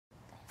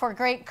For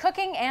great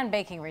cooking and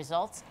baking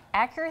results,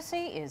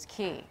 accuracy is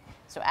key.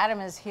 So Adam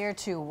is here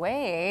to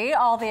weigh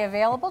all the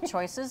available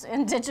choices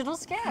in digital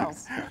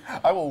scales.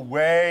 I will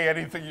weigh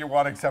anything you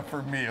want except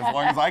for me. As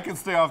long as I can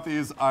stay off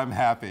these, I'm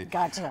happy.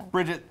 Gotcha.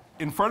 Bridget,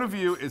 in front of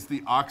you is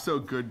the OXO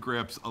Good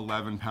Grips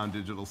 11-pound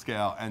digital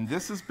scale. And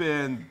this has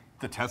been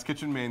the test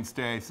kitchen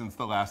mainstay since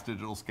the last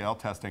digital scale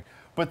testing.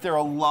 But there are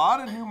a lot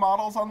of new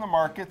models on the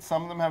market.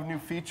 Some of them have new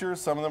features.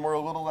 Some of them are a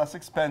little less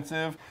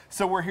expensive.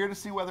 So we're here to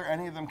see whether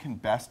any of them can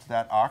best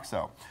that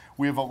OXO.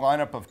 We have a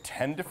lineup of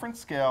 10 different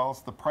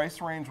scales. The price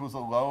range was a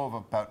low of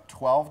about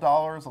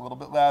 $12, a little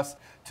bit less,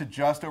 to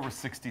just over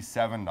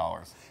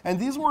 $67. And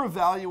these were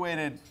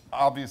evaluated,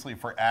 obviously,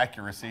 for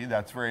accuracy.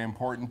 That's very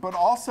important, but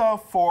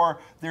also for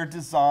their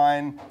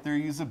design, their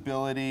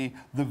usability,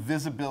 the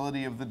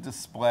visibility of the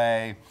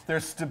display, their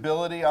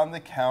stability on the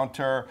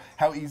counter,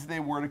 how easy they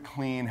were to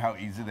clean, how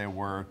easy they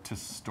were to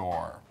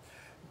store.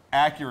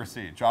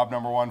 Accuracy, job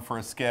number one for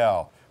a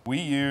scale. We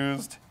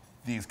used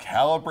these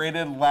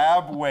calibrated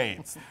lab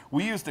weights.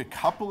 We used a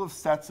couple of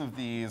sets of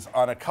these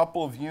on a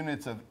couple of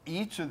units of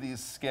each of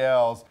these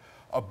scales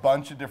a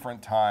bunch of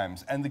different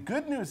times. And the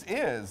good news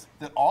is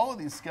that all of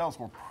these scales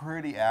were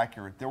pretty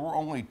accurate. There were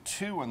only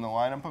 2 in the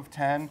lineup of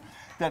 10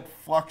 that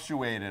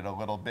fluctuated a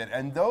little bit,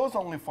 and those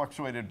only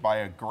fluctuated by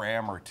a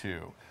gram or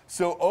 2.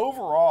 So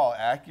overall,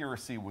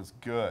 accuracy was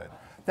good.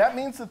 That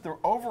means that the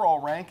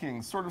overall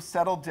rankings sort of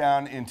settled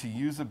down into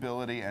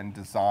usability and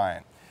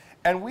design.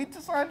 And we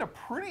designed a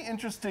pretty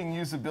interesting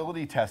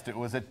usability test. It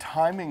was a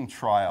timing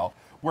trial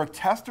where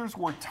testers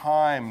were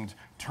timed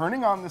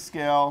turning on the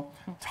scale,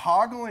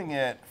 toggling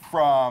it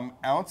from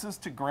ounces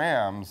to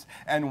grams,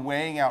 and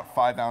weighing out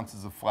 5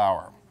 ounces of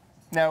flour.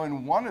 Now,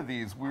 in one of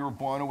these, we were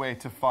blown away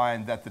to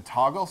find that the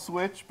toggle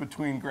switch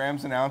between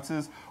grams and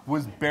ounces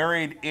was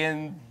buried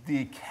in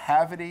the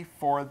cavity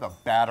for the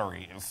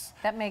batteries.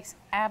 That makes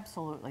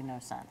absolutely no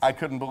sense. I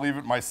couldn't believe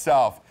it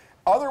myself.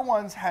 Other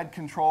ones had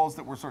controls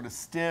that were sort of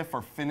stiff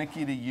or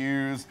finicky to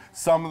use.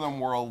 Some of them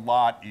were a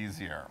lot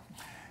easier.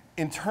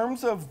 In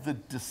terms of the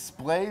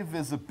display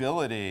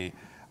visibility,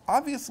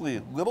 obviously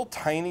little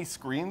tiny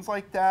screens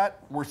like that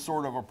were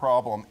sort of a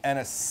problem, and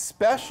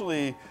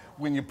especially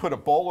when you put a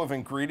bowl of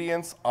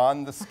ingredients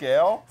on the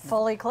scale.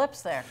 Full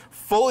eclipse there.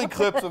 Full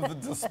eclipse of the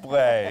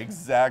display,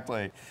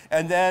 exactly.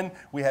 And then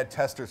we had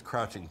testers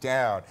crouching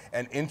down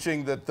and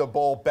inching the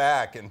bowl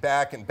back and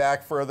back and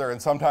back further,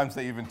 and sometimes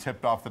they even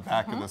tipped off the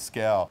back of the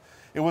scale.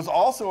 It was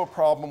also a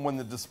problem when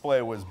the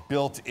display was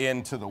built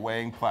into the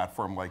weighing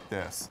platform like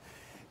this.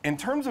 In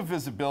terms of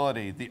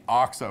visibility, the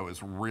OXO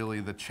is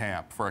really the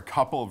champ for a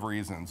couple of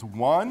reasons.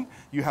 1,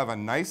 you have a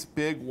nice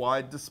big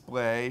wide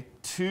display.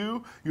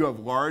 2, you have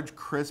large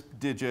crisp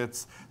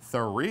digits.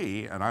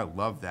 3, and I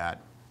love that,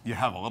 you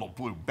have a little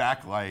blue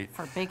backlight.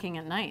 For baking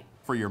at night.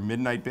 For your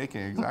midnight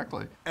baking,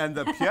 exactly. And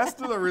the pièce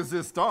de la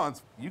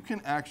résistance, you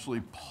can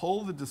actually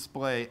pull the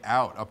display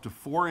out up to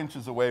 4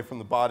 inches away from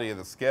the body of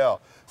the scale.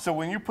 So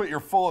when you put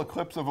your full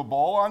eclipse of a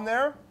bowl on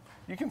there,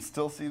 you can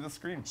still see the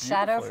screen beautifully.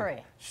 Shadow-free.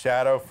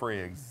 Shadow-free,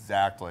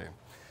 exactly.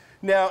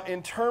 Now,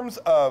 in terms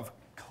of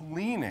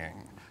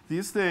cleaning,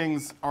 these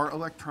things are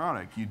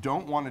electronic. You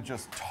don't want to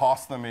just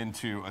toss them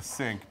into a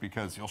sink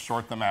because you'll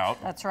short them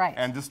out. That's right.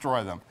 And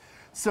destroy them.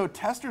 So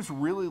testers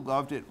really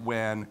loved it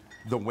when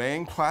the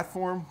weighing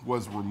platform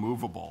was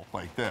removable,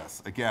 like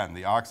this. Again,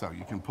 the OXO,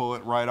 you can pull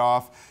it right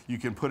off, you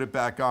can put it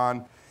back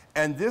on.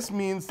 And this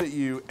means that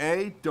you,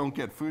 A, don't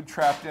get food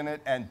trapped in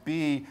it, and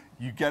B,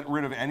 you get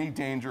rid of any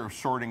danger of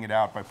shorting it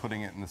out by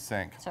putting it in the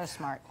sink. So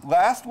smart.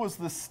 Last was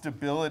the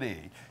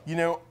stability. You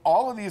know,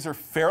 all of these are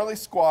fairly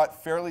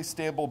squat, fairly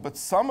stable, but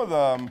some of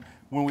them,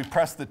 when we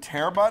press the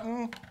tear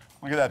button,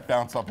 look at that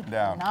bounce up and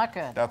down. Not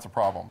good. That's a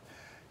problem.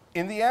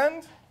 In the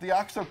end, the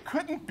OXO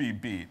couldn't be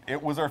beat.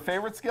 It was our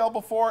favorite scale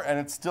before, and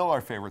it's still our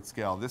favorite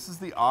scale. This is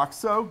the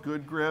OXO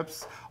Good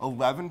Grips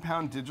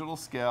 11-pound digital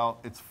scale.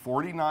 It's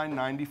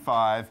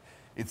 $49.95.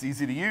 It's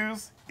easy to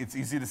use, it's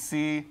easy to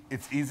see,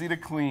 it's easy to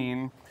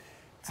clean.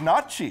 It's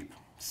not cheap.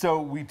 So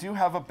we do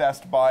have a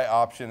best buy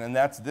option, and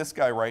that's this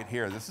guy right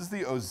here. This is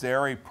the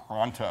Ozeri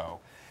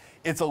Pronto.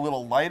 It's a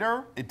little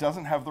lighter. It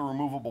doesn't have the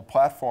removable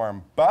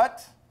platform,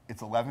 but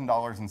it's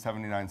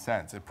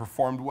 $11.79. It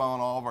performed well in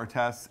all of our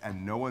tests,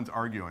 and no one's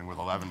arguing with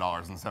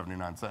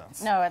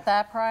 $11.79. No, at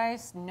that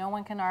price, no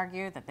one can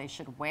argue that they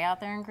should weigh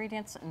out their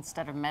ingredients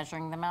instead of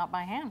measuring them out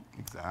by hand.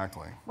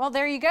 Exactly. Well,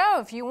 there you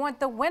go. If you want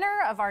the winner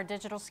of our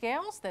digital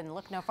scales, then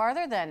look no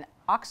farther than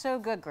OXO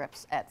Good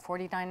Grips at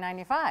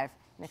 $49.95.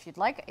 And if you'd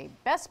like a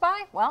best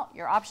buy, well,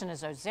 your option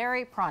is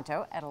Ozeri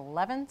Pronto at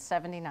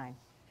 $11.79.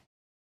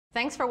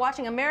 Thanks for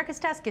watching America's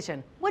Test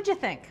Kitchen. What'd you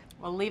think?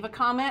 Well, leave a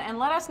comment and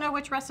let us know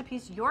which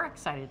recipes you're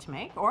excited to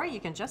make, or you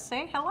can just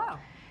say hello.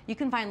 You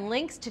can find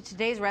links to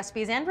today's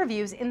recipes and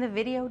reviews in the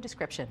video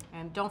description.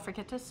 And don't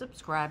forget to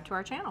subscribe to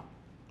our channel.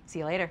 See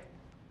you later.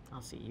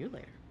 I'll see you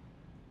later.